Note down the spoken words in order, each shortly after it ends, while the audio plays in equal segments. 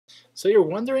So you're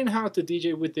wondering how to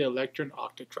DJ with the Elektron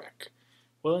Octatrack.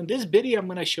 Well, in this video I'm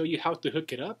going to show you how to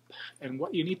hook it up and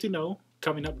what you need to know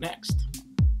coming up next.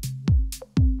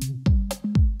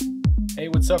 Hey,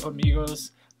 what's up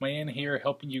amigos? Mayan here,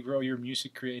 helping you grow your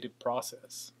music creative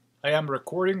process. I am a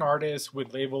recording artist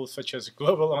with labels such as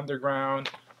Global Underground,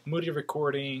 MIDI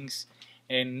Recordings,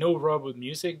 and No Rub with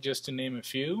Music, just to name a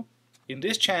few. In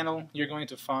this channel, you're going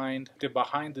to find the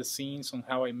behind the scenes on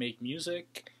how I make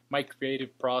music, my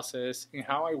creative process, and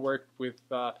how I work with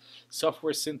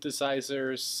software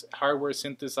synthesizers, hardware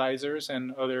synthesizers,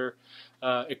 and other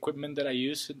equipment that I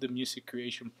use in the music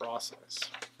creation process.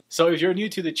 So if you're new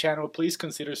to the channel, please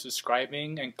consider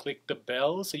subscribing and click the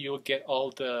bell so you'll get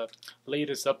all the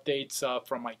latest updates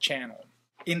from my channel.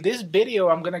 In this video,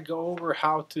 I'm going to go over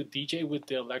how to DJ with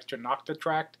the Elektron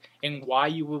Octatrack and why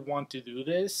you would want to do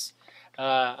this.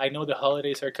 I know the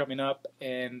holidays are coming up,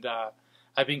 and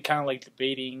I've been kind of like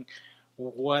debating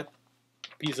what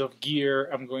piece of gear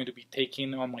I'm going to be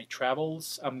taking on my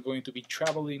travels. I'm going to be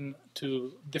traveling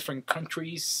to different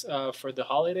countries for the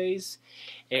holidays,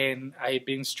 and I've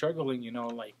been struggling, you know,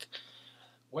 like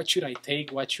what should I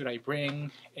take, what should I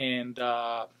bring, and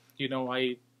you know,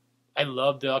 I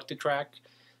love the Octatrack,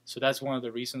 so that's one of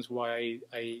the reasons why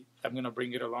I'm gonna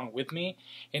bring it along with me.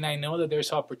 And I know that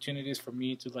there's opportunities for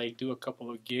me to like do a couple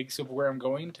of gigs of where I'm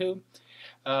going to.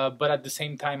 But at the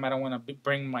same time, I don't want to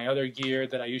bring my other gear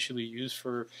that I usually use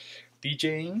for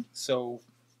DJing. So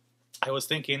I was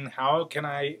thinking, how can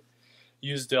I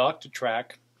use the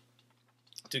Octatrack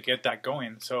to get that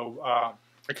going? So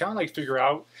I kind of like figure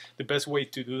out the best way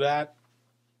to do that.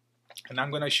 And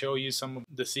I'm going to show you some of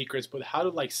the secrets, but how to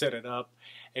like set it up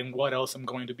and what else I'm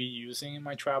going to be using in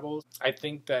my travels. I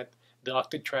think that the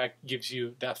Octatrack gives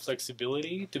you that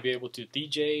flexibility to be able to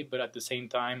DJ, but at the same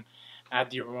time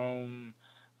add your own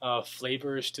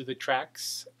flavors to the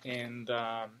tracks, and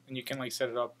you can like set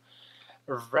it up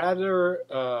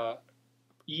rather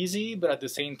easy, but at the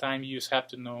same time you just have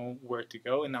to know where to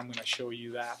go, and I'm going to show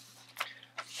you that.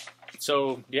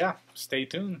 So yeah, stay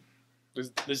tuned.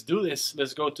 Let's do this.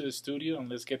 Let's go to the studio and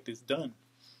let's get this done.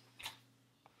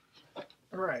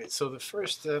 Alright, so the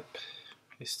first step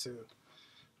is to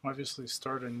obviously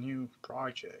start a new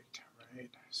project, right?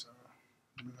 So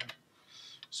I'm going to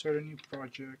start a new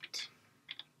project.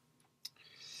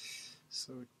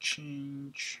 So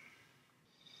change,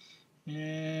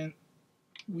 and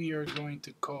we are going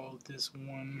to call this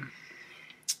one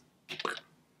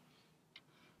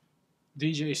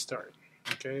DJ Start.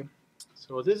 Okay,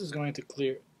 so this is going to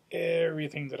clear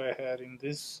everything that I had in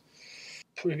this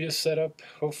previous setup.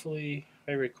 Hopefully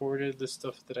I recorded the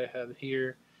stuff that I had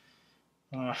here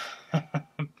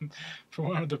for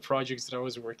one of the projects that I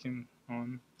was working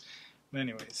on. But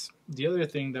anyways, the other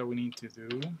thing that we need to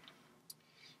do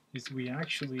is we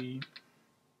actually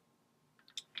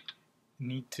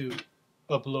need to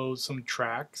upload some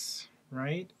tracks,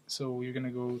 right? So we're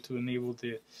gonna go to enable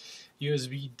the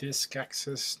USB disk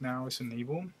access. Now is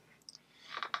enabled.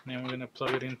 Now we're gonna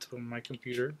plug it into my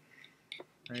computer,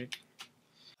 right?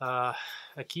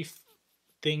 A key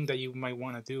thing that you might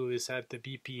want to do is add the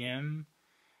BPM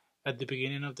at the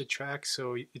beginning of the track,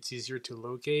 so it's easier to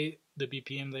locate the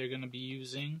BPM that you're gonna be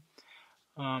using.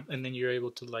 And then you're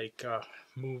able to like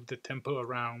move the tempo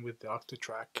around with the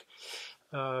Octatrack.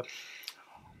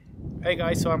 Hey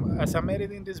guys, so as I'm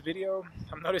editing this video,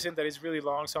 I'm noticing that it's really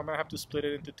long, so I'm gonna have to split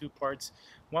it into two parts.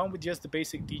 One with just the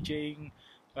basic DJing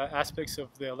aspects of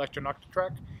the Elektron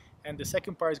Octatrack, and the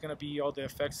second part is gonna be all the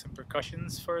effects and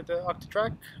percussions for the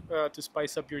Octatrack to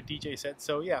spice up your DJ set.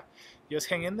 So yeah, just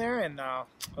hang in there, and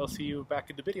I'll see you back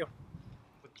in the video.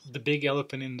 The big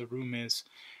elephant in the room is,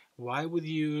 why would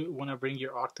you want to bring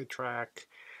your Octatrack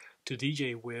to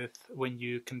DJ with when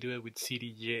you can do it with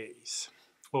CDJs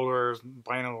or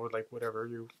vinyl or like whatever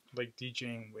you like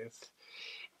DJing with?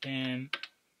 And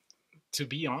to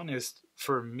be honest,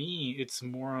 for me, it's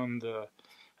more on the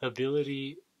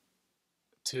ability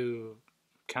to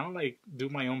kind of like do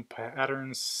my own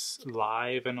patterns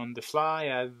live and on the fly,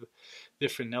 add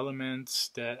different elements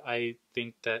that I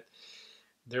think that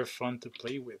they're fun to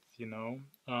play with, you know.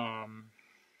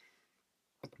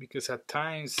 Because at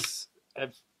times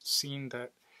I've seen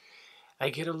that I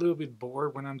get a little bit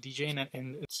bored when I'm DJing,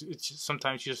 and it's just,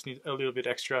 sometimes you just need a little bit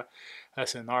extra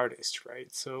as an artist,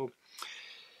 right? So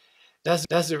that's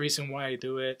the reason why I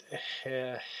do it.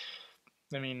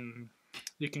 I mean,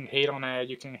 you can hate on it,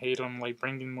 you can hate on like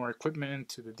bringing more equipment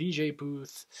to the DJ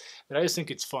booth, but I just think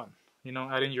it's fun, you know,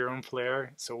 adding your own flair.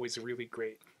 It's always really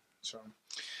great.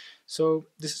 So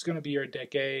this is going to be your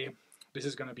deck A, this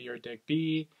is going to be your deck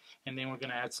B, and then we're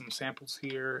going to add some samples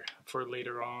here for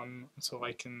later on, so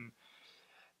I can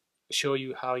show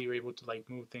you how you're able to like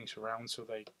move things around, so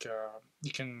like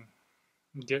you can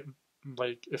get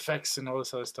like effects and all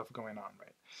this other stuff going on,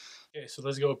 right? Okay, so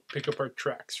let's go pick up our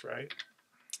tracks, right?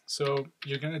 So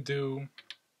you're gonna do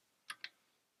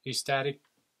a static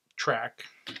track,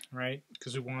 right?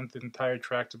 Because we want the entire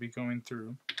track to be going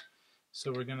through.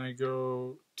 So we're gonna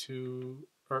go to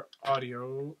our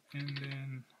audio, and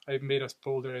then I made a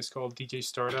folder that's called DJ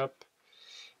Startup,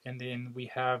 and then we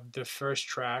have the first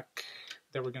track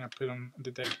that we're gonna put on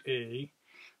the deck A,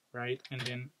 right? And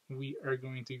then we are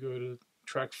going to go to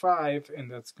track 5, and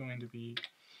that's going to be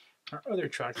our other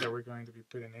track that we're going to be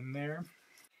putting in there.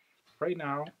 Right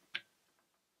now,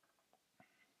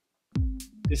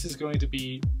 this is going to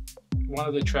be one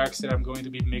of the tracks that I'm going to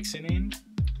be mixing in,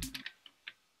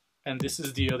 and this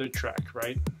is the other track,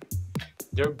 right?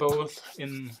 They're both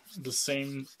in the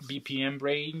same BPM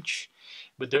range,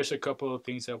 but there's a couple of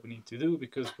things that we need to do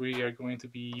because we are going to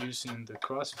be using the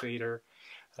crossfader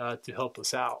to help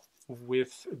us out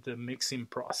with the mixing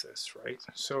process, right?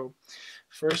 So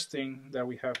first thing that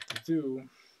we have to do,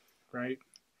 right,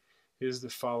 is the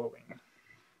following.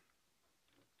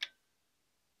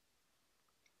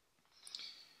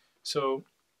 So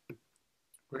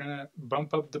we're gonna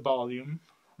bump up the volume,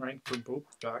 right, for both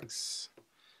tracks,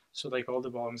 so like all the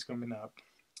volume's coming up.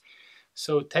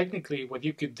 So technically what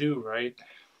you could do, right,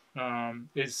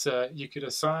 is you could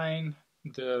assign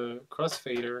the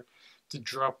crossfader to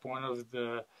drop one of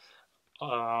the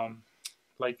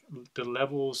like the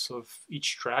levels of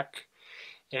each track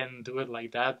and do it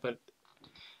like that. But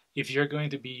if you're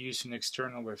going to be using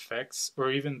external effects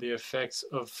or even the effects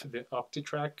of the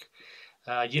Octatrack,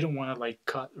 you don't want to like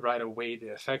cut right away the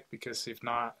effect, because if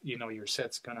not, you know, your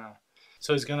set's gonna,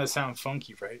 so it's gonna sound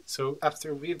funky, right? So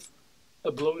after we've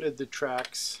uploaded the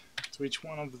tracks to each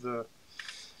one of the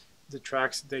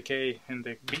tracks, deck A and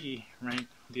deck B, right,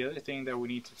 the other thing that we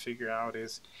need to figure out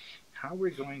is how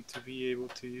we're going to be able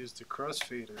to use the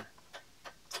crossfader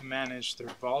to manage their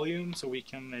volume, so we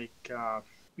can make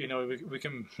you know, we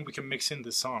can mix in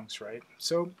the songs, right?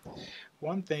 So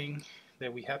one thing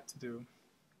that we have to do,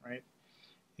 right,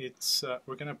 it's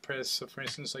we're gonna press, so for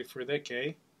instance, like for deck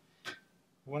A,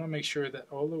 we want to make sure that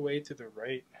all the way to the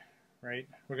right,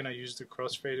 we're gonna use the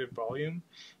crossfader volume,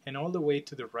 and all the way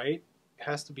to the right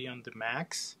has to be on the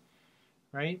max,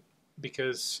 right,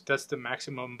 because that's the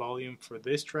maximum volume for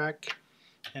this track.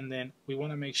 And then we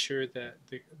want to make sure that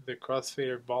the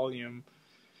crossfader volume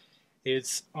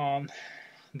is on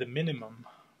the minimum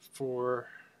for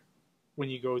when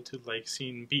you go to like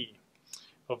scene B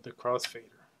of the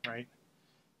crossfader, right?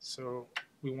 So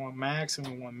we want max and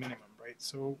we want minimum, right?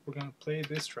 So we're gonna play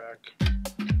this track,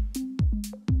 and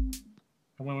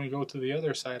when we go to the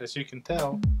other side, as you can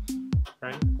tell,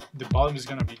 right, the volume is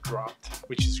gonna be dropped,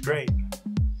 which is great.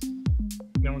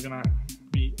 Then we're gonna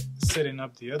be setting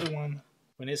up the other one.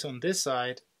 When it's on this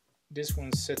side, this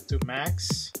one's set to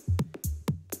max,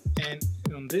 and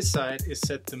on this side is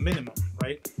set to minimum,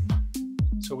 right?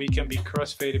 So we can be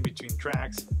crossfaded between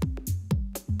tracks.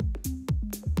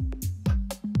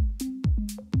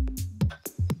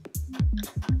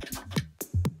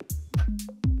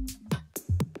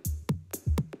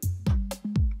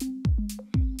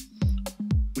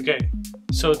 Okay,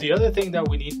 so the other thing that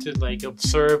we need to like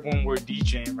observe when we're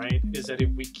DJing, right, is that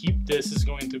if we keep this, is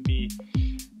going to be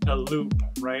a loop,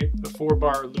 right, a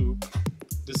 4-bar loop,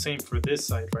 the same for this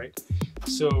side, right?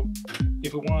 So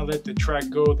if we want to let the track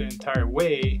go the entire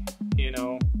way, you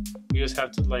know, we just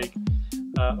have to like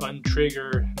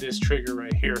untrigger this trigger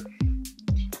right here,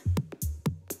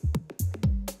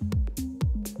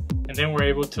 and then we're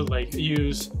able to like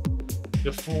use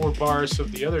the 4 bars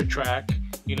of the other track,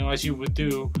 you know, as you would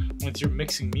do when you're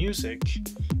mixing music,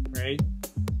 right,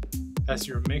 as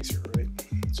your mixer, right?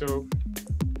 So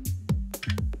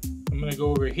I'm gonna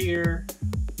go over here,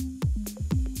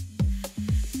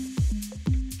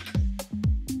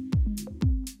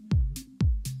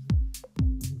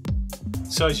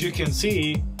 so as you can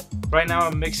see, right now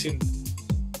I'm mixing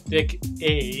deck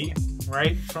A,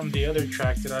 right, from the other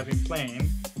track that I've been playing.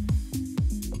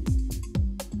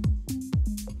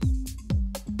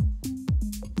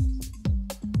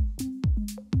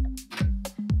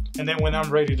 And then when I'm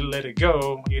ready to let it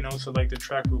go, you know, so like the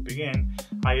track will begin,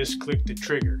 I just click the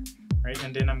trigger, right?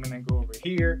 And then I'm gonna go over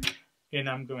here and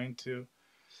I'm going to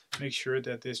make sure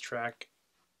that this track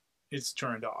is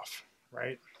turned off,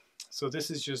 right? So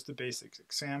this is just the basic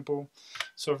example.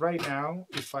 So right now,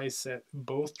 if I set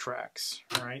both tracks,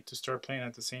 right, to start playing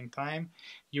at the same time,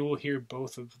 you will hear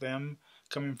both of them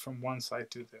coming from one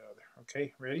side to the other.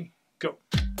 Okay, ready? Go.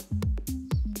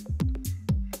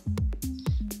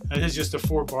 And this is just a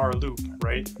 4-bar loop,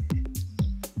 right?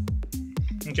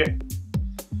 Okay,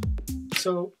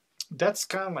 so that's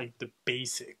kind of like the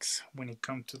basics when it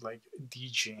comes to like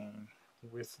DJing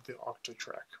with the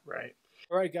Octatrack, right?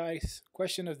 All right, guys.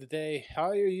 Question of the day: how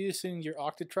are you using your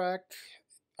Octatrack?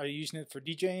 Are you using it for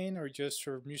DJing or just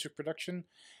for music production?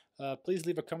 Please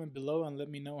leave a comment below and let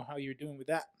me know how you're doing with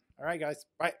that. All right, guys.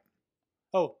 Bye.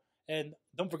 Oh, and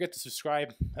don't forget to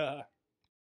subscribe.